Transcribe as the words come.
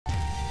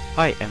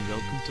Hi and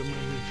welcome to my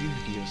review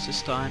videos.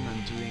 This time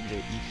I'm doing the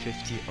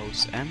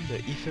E-50M. The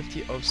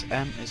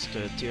E-50M is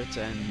the tier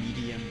 10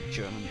 medium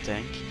German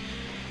tank.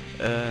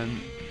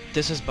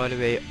 This is, by the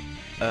way,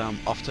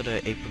 after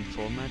the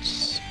 8.4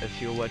 match.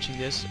 If you're watching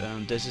this,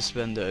 this is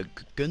when the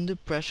gun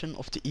depression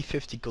of the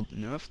E-50 got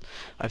nerfed.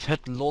 I've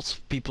had lots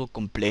of people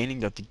complaining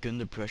that the gun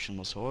depression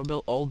was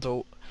horrible,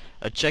 although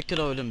I checked it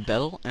out in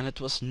battle and it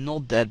was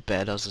not that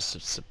bad as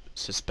I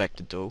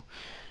suspected though.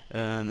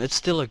 It's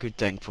still a good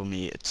tank for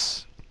me.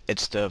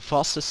 It's the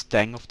fastest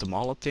tank of them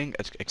all, I think,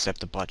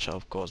 except the Bacha,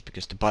 of course,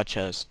 because the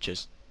Bacha is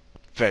just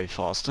very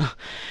fast.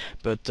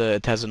 But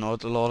it has an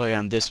autoloader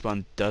and this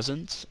one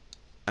doesn't.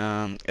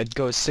 It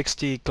goes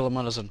 60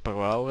 kilometers per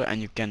hour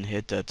and you can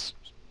hit at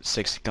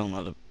 60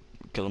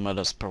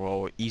 kilometers per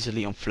hour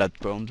easily on flat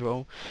ground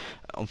though.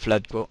 On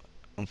flat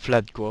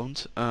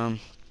ground.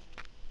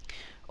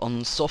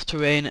 On soft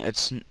terrain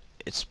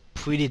it's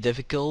pretty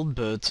difficult,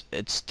 but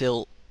it's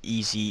still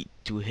easy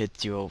to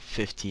hit your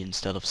 50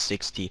 instead of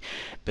 60.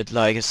 But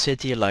like a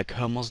city like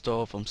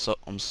Hummersdorf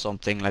on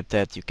something like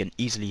that, you can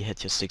easily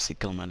hit your 60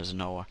 kilometers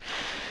an hour.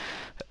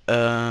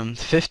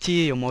 50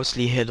 you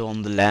mostly hit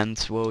on the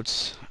land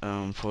roads,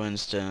 for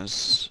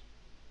instance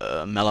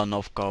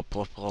Melanovka,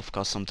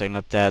 Poprovka, something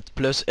like that.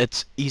 Plus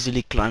it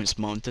easily climbs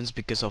mountains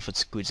because of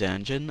its good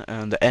engine.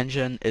 The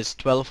engine is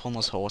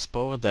 1200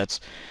 horsepower, that's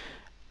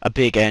a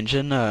big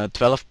engine.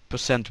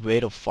 12%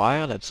 rate of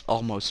fire, that's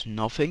almost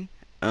nothing.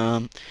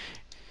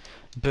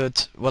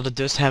 But what it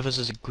does have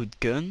is a good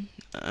gun.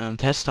 It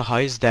has the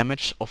highest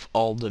damage of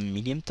all the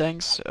medium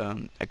tanks,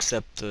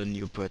 except the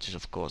new British,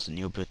 of course. The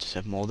new British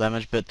have more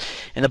damage, but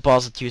in the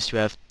past it used to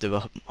have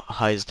the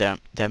highest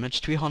damage,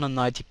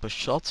 390 per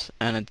shot,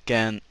 and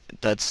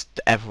that's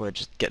the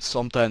average.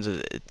 Sometimes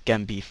it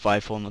can be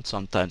 500,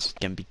 sometimes it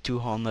can be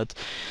 200.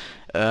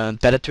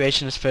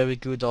 Penetration is very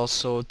good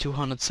also,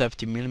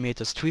 270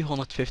 millimeters,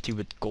 350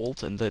 with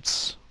gold, and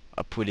that's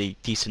a pretty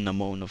decent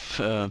amount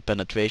of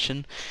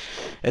penetration.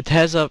 It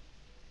has a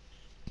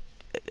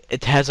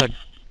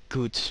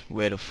good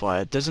rate of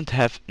fire. It doesn't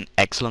have an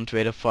excellent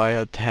rate of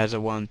fire. It has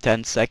around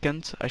 10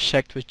 seconds. I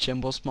checked with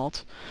Jimbo's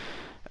mod,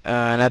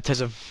 and it has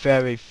a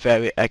very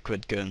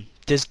accurate gun.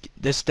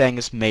 This tank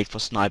is made for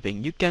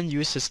sniping. You can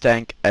use this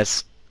tank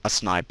as a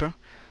sniper.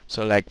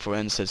 So like for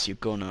instance, you're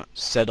gonna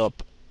set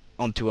up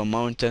onto a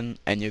mountain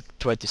and you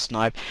try to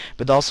snipe,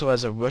 but also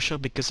as a rusher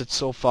because it's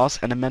so fast,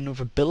 and the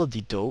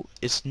maneuverability though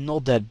is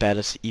not that bad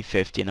as the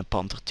E-50 and a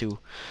Panther 2.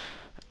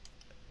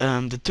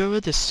 The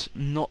turret is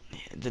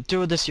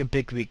your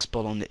big weak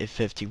spot on the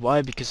E-50.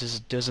 Why? Because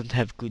it doesn't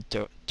have good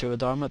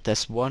turret armor. It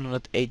has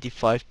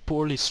 185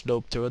 poorly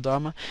sloped turret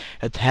armor.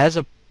 It has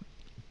a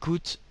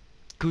good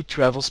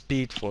travel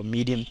speed for a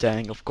medium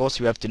tank. Of course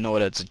you have to know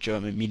that it's a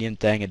German medium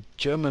tank. A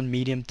German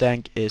medium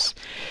tank is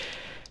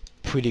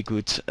pretty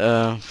good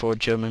for a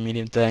German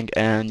medium tank,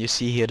 and you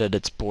see here that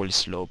it's poorly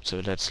sloped,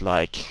 so that's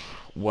like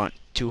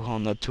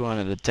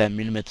 210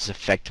 millimeters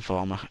effective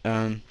armor.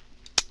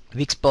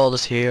 Weak spot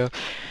is here.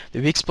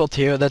 The weak spot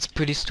here, that's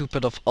pretty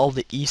stupid of all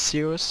the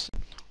E-series.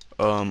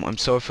 I'm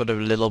sorry for the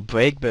little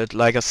break, but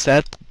like I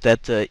said,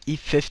 that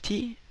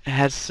E-50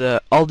 has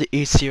all the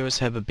E-series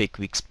have a big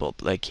weak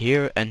spot. Like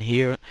here and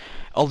here,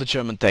 all the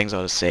German tanks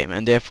are the same,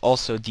 and they have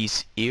also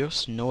these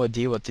ears. No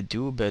idea what to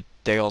do, but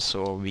they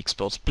also are weak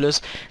spots.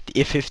 Plus, the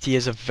E-50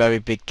 is a very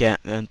big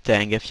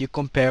tank. If you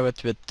compare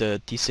it with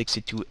the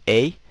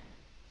T-62A,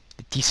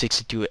 the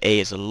T-62A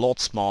is a lot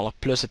smaller.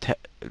 Plus, it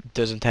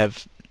doesn't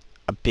have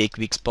a big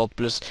weak spot.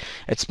 Plus,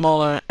 it's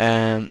smaller,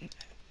 and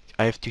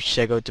I have to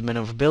check out the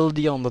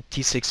maneuverability on the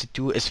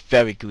T-62 is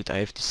very good, I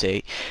have to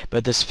say,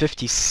 but it's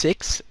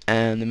 56,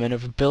 and the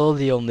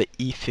maneuverability on the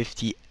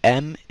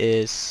E-50M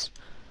is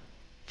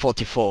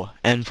 44.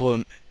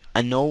 And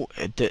I know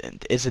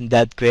it isn't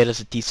that great as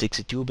a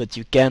T-62, but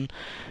you can,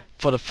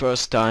 for the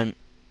first time,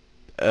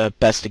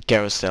 pass the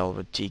carousel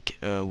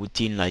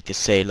routine, like they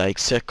say, like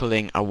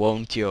circling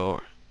around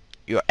your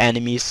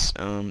enemies,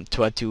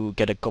 try to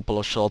get a couple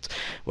of shots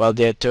while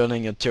they're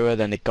turning your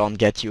turret and they can't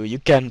get you. You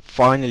can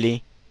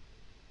finally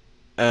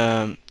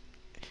pass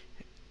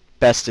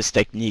this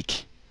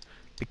technique,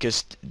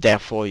 because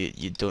therefore you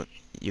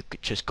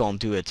just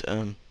can't do it.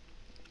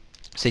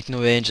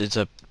 Signal range is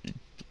a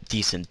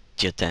decent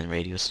tier 10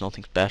 radius,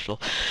 nothing special.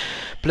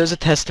 Plus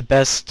it has the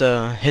best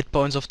hit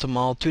points of them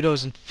all,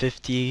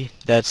 2050.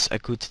 That's a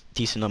good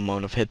decent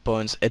amount of hit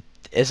points. It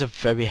is a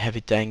very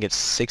heavy tank. It's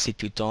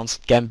 62 tons.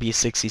 It can be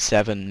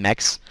 67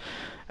 max.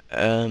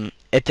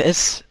 It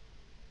is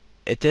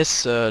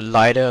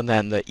lighter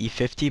than the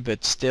E-50,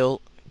 but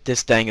still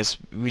this tank is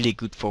really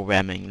good for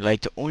ramming.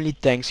 Like the only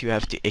tanks you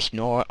have to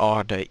ignore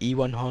are the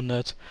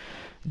E-100,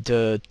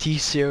 the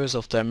T-series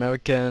of the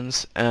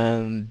Americans,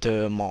 and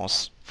the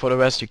Mars. For the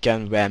rest you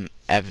can ram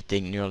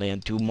everything nearly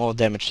and do more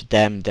damage to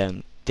them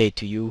than they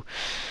to you.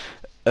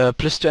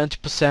 Plus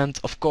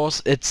 20%. Of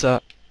course it's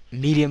a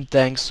medium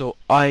tank, so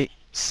I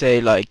say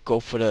like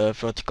go for the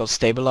vertical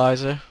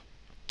stabilizer.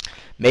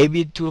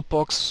 maybe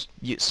toolbox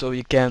so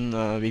you can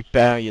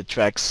repair your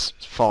tracks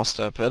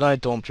faster, but I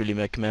don't really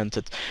recommend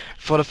it.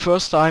 For the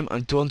first time, I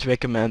don't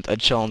recommend a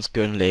chance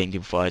gun laying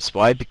device.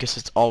 Why? Because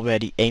it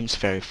already aims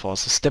very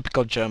fast. It's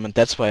typical German.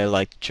 That's why I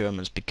like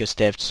Germans, because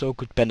they have so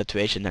good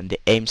penetration and they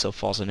aim so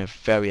fast and they're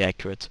very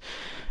accurate.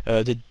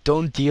 They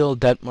don't deal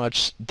that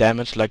much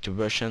damage like the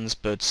Russians,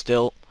 but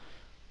still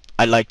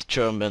I like the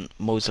German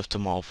most of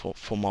them all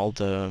from all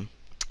the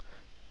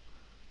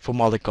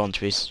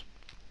countries.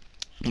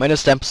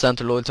 Minus 10%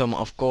 reload time.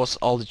 Of course,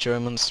 all the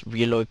Germans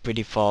reload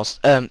pretty fast.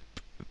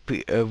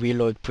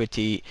 Reload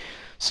pretty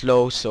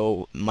slow.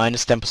 So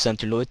minus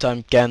 10% reload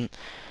time can.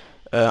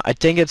 I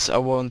think it's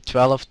around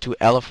 12 to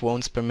 11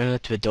 rounds per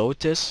minute without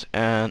this,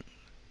 and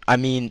I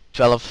mean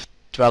 12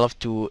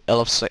 to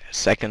 11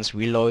 seconds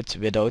reload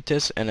without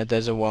this, and it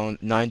is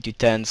around 9 to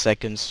 10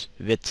 seconds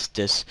with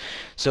this.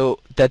 So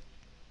that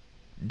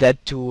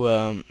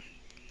 2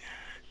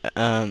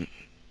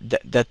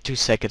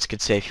 seconds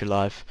could save your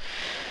life.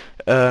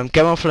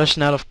 Camouflage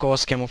net, of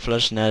course,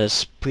 camouflage net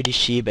is pretty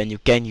cheap and you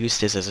can use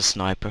this as a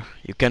sniper.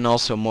 You can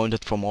also mount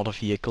it from other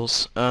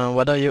vehicles.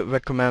 What I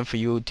recommend for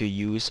you to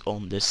use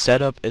on this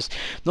setup is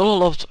not a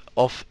lot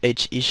of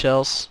HE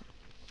shells.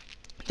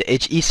 The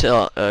HE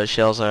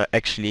shells are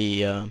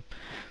actually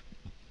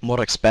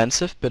more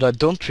expensive, but I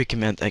don't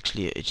recommend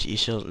actually a HE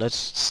shell. Let's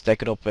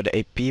stack it up with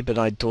AP, but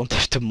I don't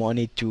have the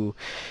money to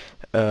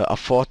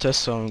afford this,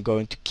 so I'm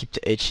going to keep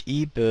the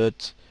HE,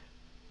 but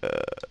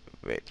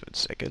wait 1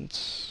 second.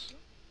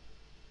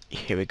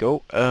 Here we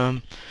go.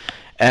 And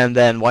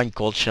then 1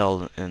 gold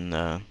shell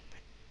in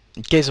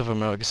case of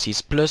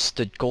emergencies. Plus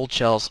the gold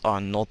shells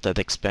are not that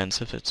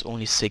expensive. It's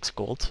only 6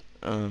 gold.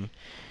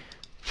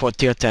 For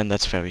tier 10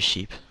 that's very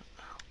cheap.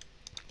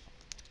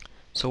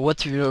 So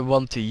what you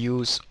want to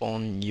use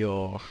on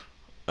your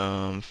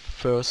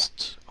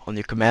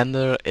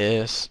commander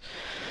is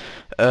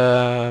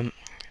of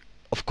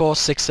course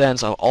 6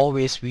 cents. I'll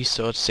always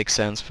research 6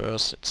 cents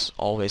first. It's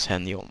always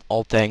handy on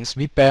all tanks.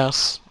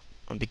 Repairs,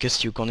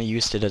 because you're gonna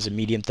use it as a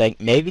medium tank.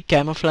 Maybe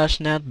camouflage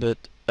net, but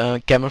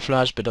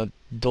camouflage, but I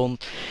don't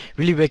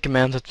really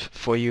recommend it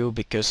for you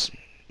because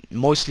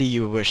mostly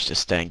you rush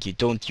this tank. You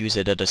don't use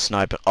it as a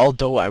sniper.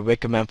 Although I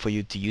recommend for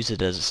you to use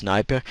it as a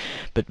sniper,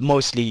 but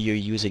mostly you're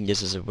using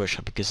this as a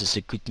rusher because it's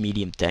a good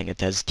medium tank.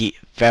 It has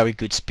very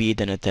good speed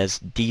and it has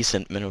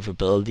decent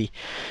maneuverability.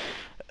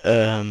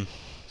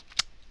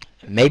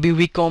 Maybe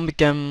recon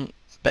can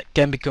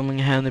become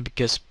handy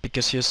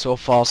because you're so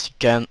fast you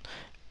can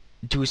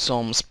do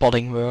some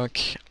spotting work.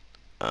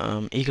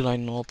 Eagle eye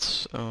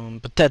not,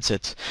 but that's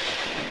it.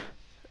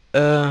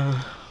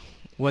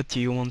 What do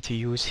you want to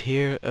use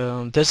here?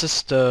 This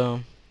is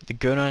the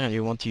gunner, and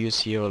you want to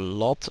use here a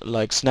lot.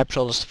 Like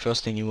snapshot is the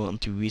first thing you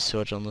want to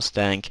research on this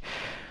tank.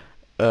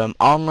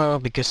 Armor,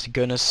 because the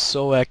gun is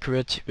so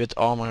accurate. With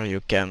armor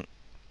you can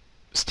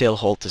still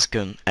hold this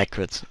gun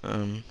accurate.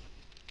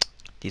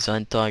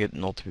 Design target,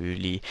 not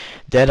really.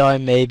 Deadeye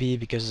maybe,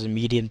 because it's a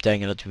medium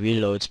tank and it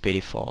reloads pretty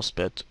fast,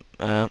 but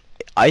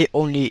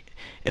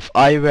if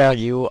I were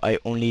you, I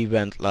only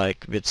went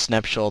like with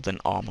snapshot and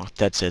armor,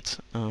 that's it.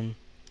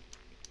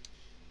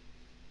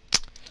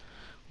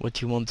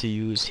 What you want to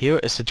use here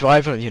is the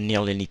driver. You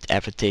nearly need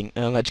everything.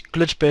 Like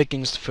clutch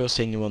braking is the first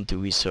thing you want to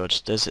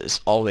research. This is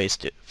always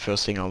the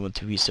first thing I want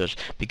to research,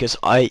 because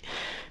I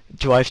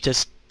drive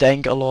this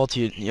tank a lot.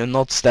 You're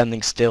not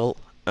standing still.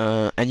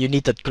 And you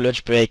need that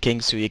clutch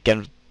braking so you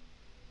can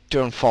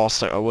turn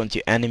faster around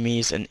your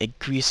enemies and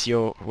increase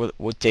your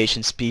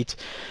rotation speed.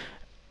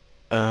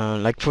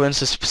 Like for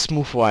instance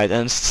smooth ride,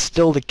 and it's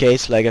still the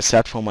case, like I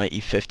said for my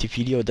E50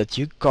 video, that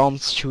you can't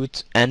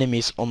shoot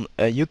enemies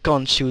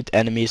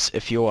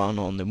if you are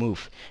on the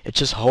move. It's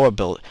just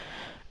horrible.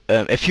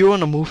 If you're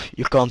on the move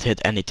you can't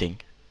hit anything,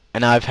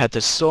 and I've had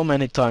this so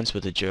many times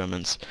with the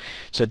Germans.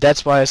 So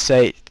that's why I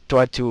say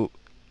try to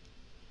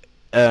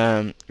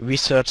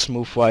research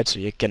smooth ride so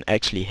you can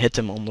actually hit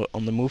them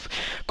on the move.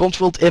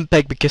 Controlled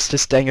impact, because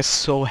this tank is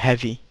so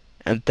heavy,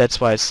 and that's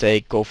why I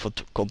say go for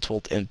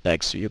controlled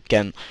impact so you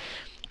can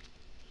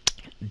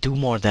do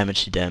more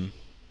damage to them.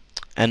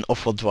 And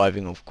off-road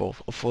driving, of course.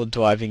 Off-road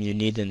driving you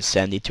need in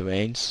sandy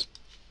terrains.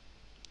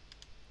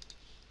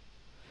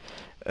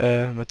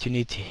 What you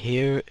need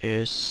here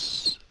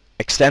is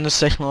extended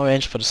signal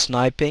range for the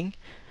sniping,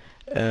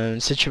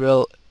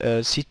 situational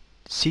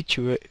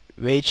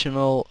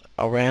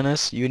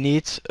awareness you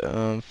need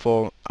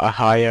for a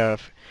higher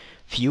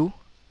view,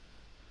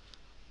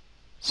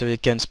 so you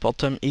can spot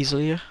them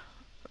easier.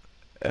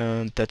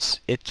 That's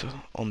it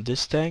on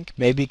this tank.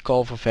 Maybe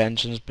call for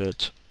vengeance,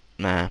 but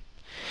nah.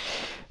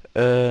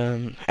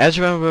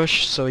 Adrenaline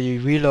rush, so you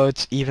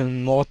reload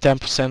even more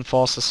 10%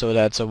 faster, so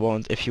that's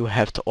around, if you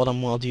have the other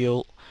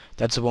module,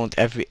 that's around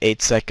every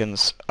 8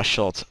 seconds a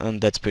shot,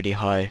 and that's pretty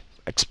high,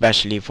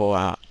 especially for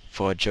a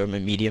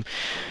German medium.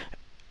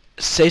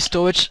 Safe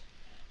storage,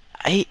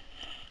 I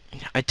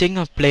think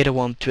I've played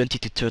around 20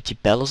 to 30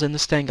 barrels in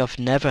this tank. I've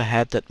never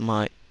had that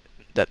my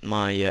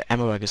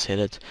ammo rack has hit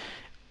it.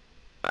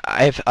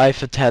 I've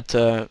had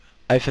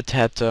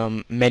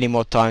many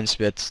more times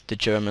with the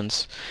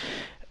Germans.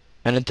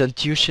 And in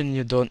Tentution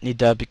you don't need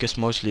that because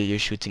mostly you're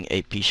shooting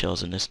AP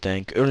shells in this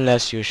tank,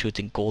 unless you're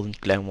shooting golden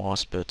clan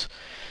wars, but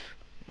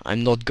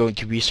I'm not going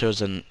to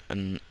research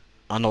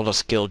another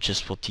skill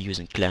just for to use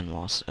in clan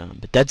wars.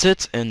 But that's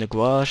it in the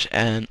garage,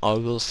 and I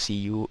will see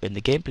you in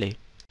the gameplay.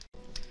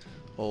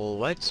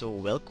 Alright, so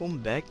welcome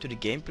back to the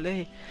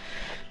gameplay.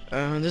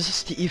 This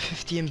is the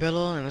E-50M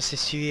battle, and as you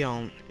see,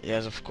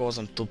 yes, of course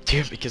I'm top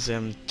tier because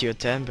I'm tier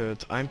 10,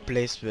 but I'm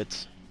placed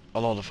with a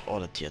lot of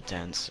other tier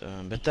 10s.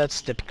 But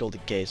that's typical the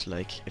case,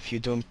 like if you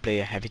don't play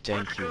a heavy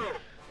tank, you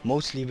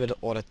mostly with the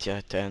other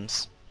tier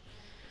 10s.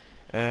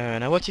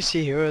 Now what you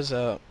see here is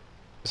a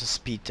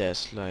speed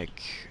test,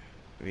 like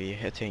we're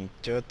hitting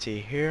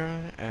 30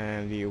 here,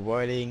 and we're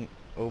riding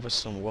over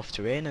some rough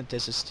terrain, and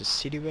this is the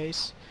city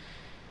race.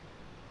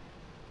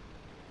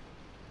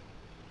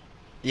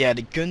 Yeah,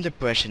 the gun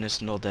depression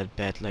is not that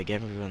bad like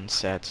everyone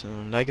said.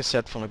 Like I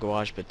said from the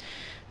garage, but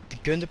the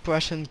gun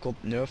depression got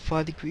nerfed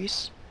 5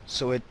 degrees,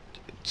 so it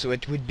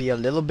would be a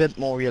little bit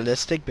more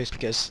realistic,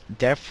 because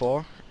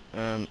therefore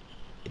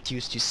it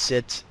used to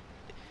sit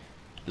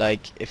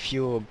like if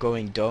you're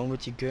going down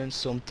with your gun,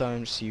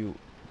 sometimes you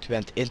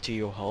went into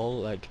your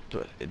hull, like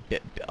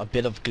a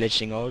bit of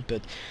glitching out,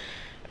 but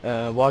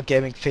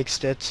Wargaming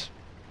fixed it.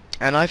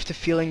 And I have the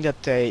feeling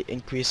that they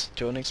increased the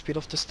turning speed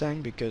of this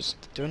tank, because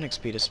the turning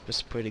speed is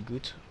pretty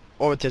good.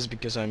 Or it is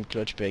because I'm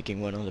clutch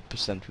breaking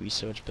 100%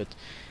 research, but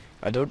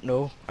I don't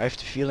know. I have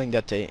the feeling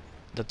that they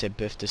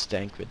buffed this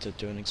tank with the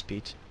turning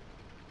speed.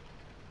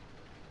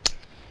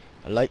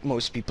 Like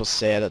most people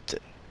say that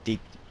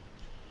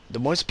the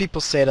most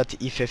people say that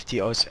the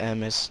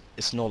E-50M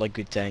is not a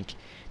good tank.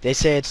 They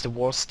say it's the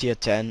worst tier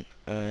 10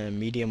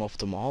 medium of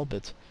them all,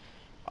 but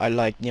I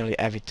like nearly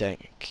every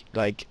tank.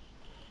 Like,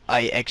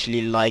 I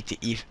actually like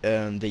the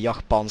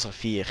Jagdpanzer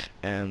 4,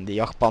 and the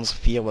Jagdpanzer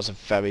 4 was a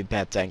very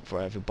bad tank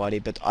for everybody,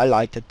 but I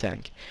like the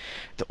tank.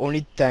 The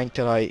only tank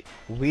that I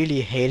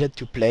really hated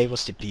to play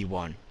was the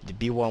B1. The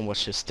B1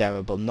 was just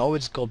terrible. Now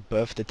it's got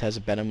buffed, it has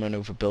a better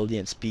maneuverability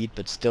and speed,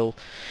 but still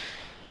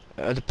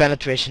the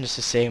penetration is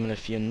the same, and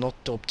if you're not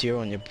top tier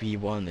on your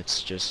B1,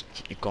 it's just,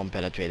 you can't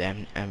penetrate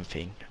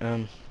anything.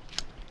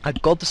 I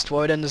got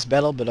destroyed in this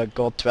battle, but I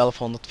got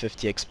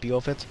 1250 XP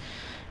of it.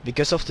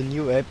 Because of the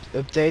new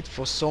update,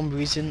 for some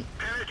reason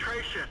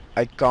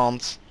I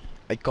can't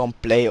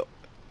play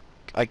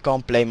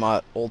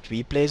my old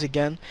replays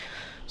again.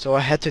 So I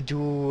had to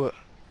do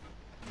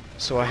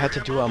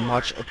a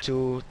match or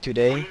two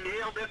today.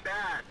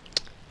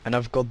 And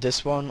I've got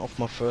this one of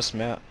my first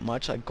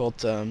match. I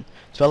got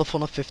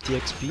 1250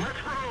 XP.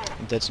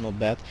 That's not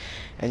bad.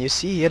 And you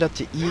see here that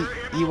the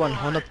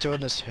E100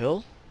 turned his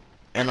hull.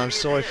 And I'm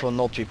sorry for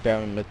not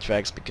repairing my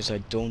tracks, because I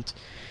don't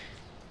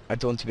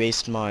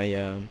waste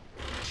my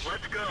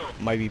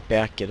my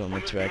repair kit on the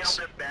tracks.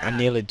 I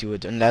nearly do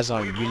it unless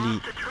I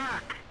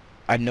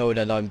know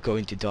that I'm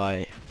going to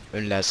die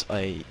unless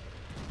I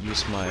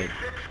use my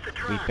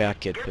repair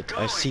kit. But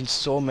I've seen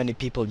so many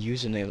people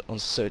using it on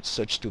such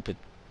stupid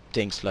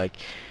things, like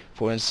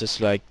for instance,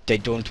 like they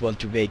don't want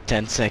to wait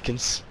 10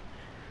 seconds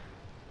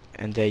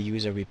and they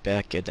use a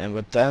repair kit, and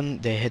with then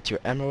they hit your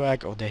ammo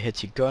rack, or they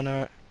hit your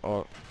gunner,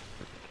 or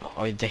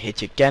they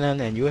hit your cannon,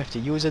 and you have to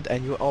use it,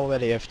 and you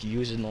already have to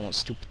use it on a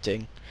stupid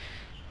thing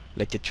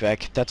like the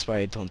track. That's why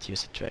I don't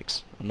use the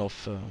tracks.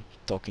 Enough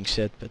talking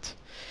shit, but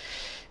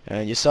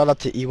you saw that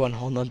the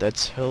E100,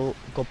 its hull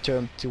got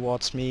turned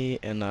towards me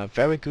in a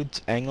very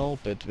good angle,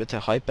 but with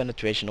the high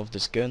penetration of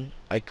this gun,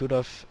 I'd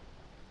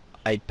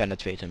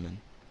penetrate him in.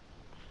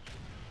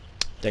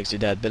 Thanks to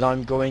that, but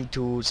I'm going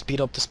to speed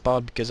up this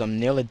part because I'm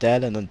nearly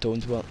dead and I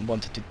don't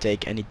want it to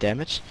take any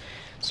damage.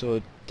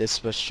 So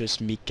this was just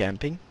me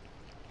camping.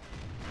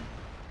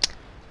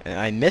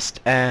 I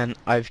missed and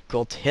I've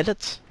got hit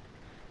it,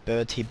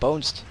 but he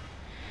bounced.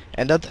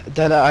 And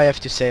that I have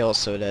to say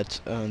also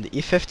that the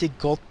E50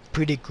 got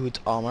pretty good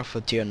armor for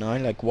tier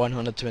 9, like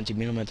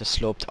 120mm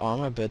sloped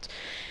armor, but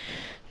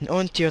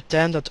on tier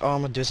 10 that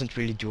armor doesn't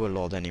really do a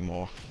lot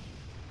anymore.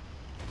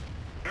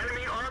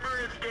 Enemy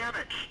armor is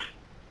damaged.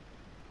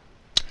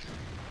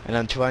 And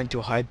I'm trying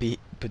to hide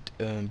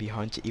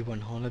behind the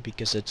E100,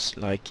 because it's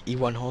like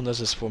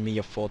E100 is for me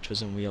a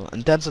fortress and wheel,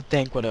 and that's a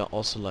tank where I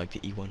also like the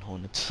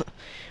E100.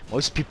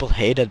 Most people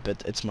hate it,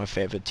 but it's my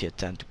favorite tier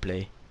 10 to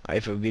play. I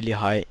have a really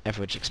high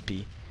average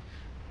XP,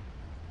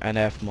 and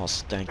I have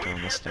most tank on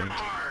this tank,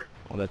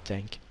 on that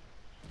tank.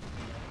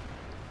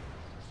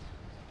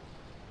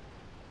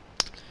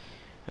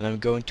 And I'm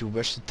going to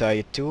rush the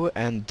tier 2,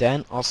 and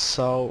then I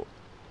saw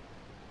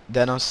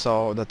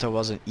that there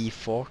was an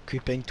E4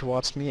 creeping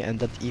towards me, and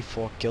that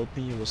E4 killed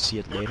me. You will see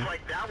it later.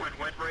 Like that one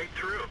went right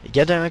through.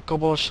 Get a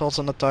couple of shots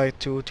on the tier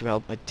 2 to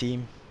help my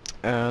team.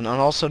 And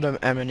also the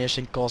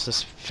ammunition cost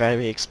is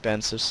very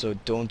expensive, so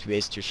don't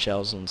waste your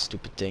shells on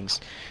stupid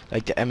things.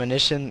 Like the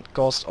ammunition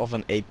cost of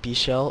an AP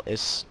shell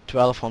is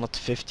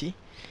 1250,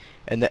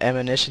 and the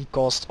ammunition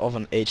cost of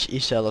an HE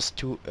shell is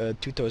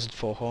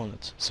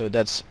 2400. So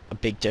that's a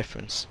big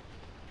difference.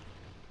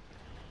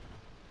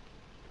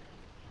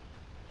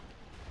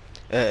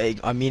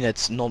 I mean,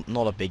 it's not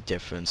a big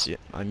difference.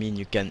 I mean,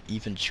 you can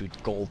even shoot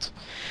gold.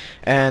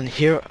 And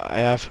here I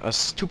have a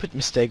stupid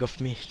mistake of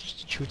me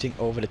shooting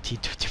over the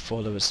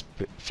T-34. That was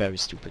very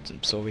stupid.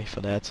 I'm sorry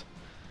for that.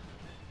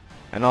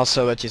 And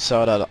also, that you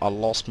saw that I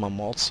lost my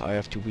mods. I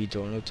have to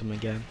re-download them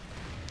again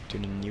to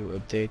the new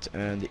update.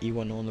 And the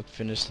E100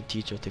 finished the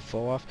T-34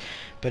 off,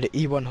 but the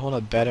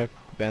E100 better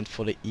went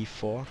for the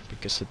E4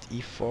 because the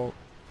E4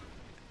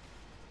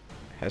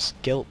 has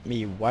killed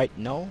me right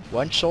now,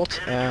 one shot,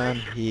 and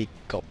he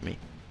got me.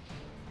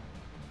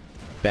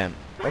 Bam.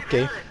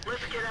 Okay,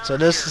 so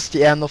this is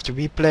the end of the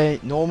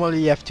replay.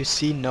 Normally you have to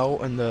see now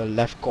in the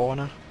left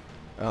corner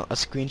a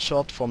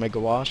screenshot from my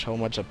garage, how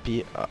much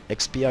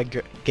XP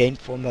I gained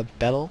from that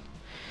battle.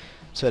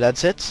 So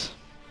that's it,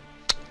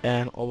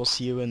 and I will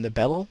see you in the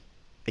battle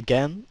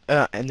again,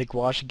 in the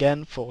garage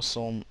again, for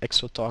some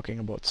extra talking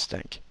about this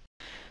tank.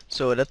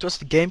 So that was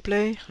the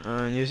gameplay.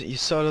 You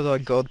saw that I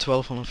got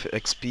 1200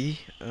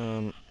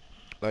 XP,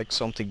 like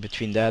something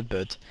between that,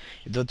 but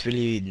you don't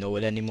really know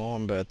it anymore.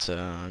 But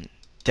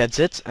that's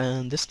it.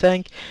 And this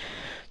tank,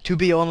 to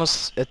be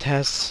honest, it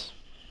has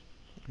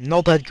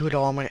not that good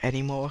armor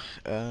anymore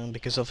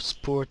because of its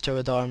poor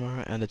turret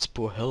armor and its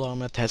poor hull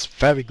armor. It has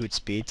very good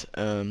speed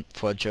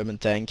for a German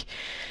tank.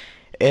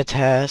 It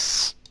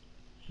has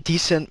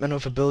decent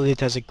maneuverability, it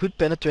has a good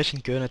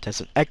penetration gun, it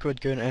has an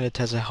accurate gun, and it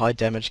has a high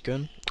damage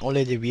gun.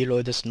 Only the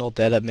reload is not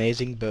that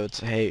amazing, but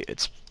hey,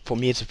 for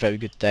me it's a very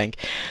good tank.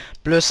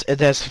 Plus it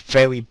has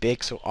very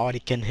big, so arty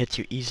can hit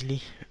you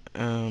easily.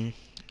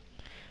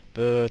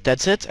 But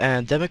that's it,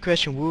 and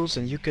democration rules,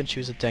 and you can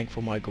choose a tank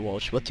for my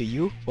garage. What do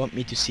you want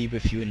me to see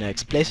with you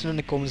next? Place it in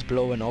the comments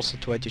below, and also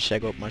try to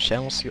check out my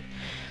channels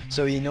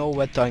so you know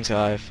what tanks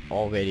I've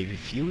already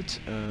reviewed.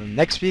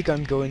 Next week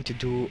I'm going to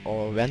do,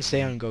 or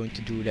Wednesday I'm going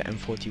to do the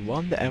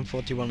M41. The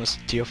M41 is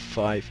tier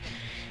 5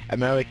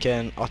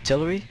 American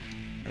artillery.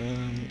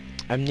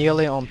 I'm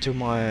nearly on to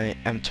my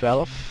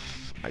M12.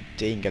 I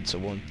think it's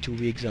around 2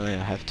 weeks and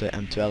I have the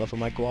M12 on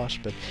my garage,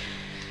 but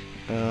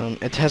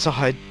it has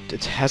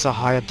a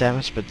higher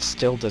damage, but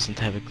still doesn't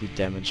have a good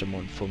damage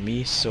amount for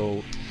me.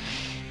 So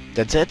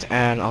that's it,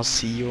 and I'll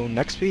see you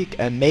next week.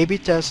 And maybe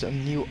there's a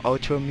new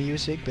outro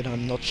music, but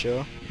I'm not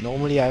sure.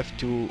 Normally I have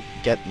to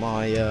get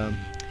my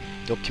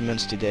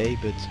documents today,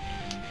 but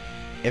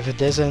if it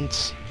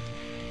isn't,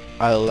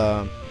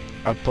 I'll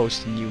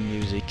post new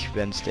music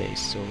Wednesday.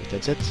 So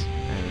that's it,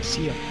 and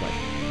see ya.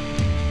 Bye.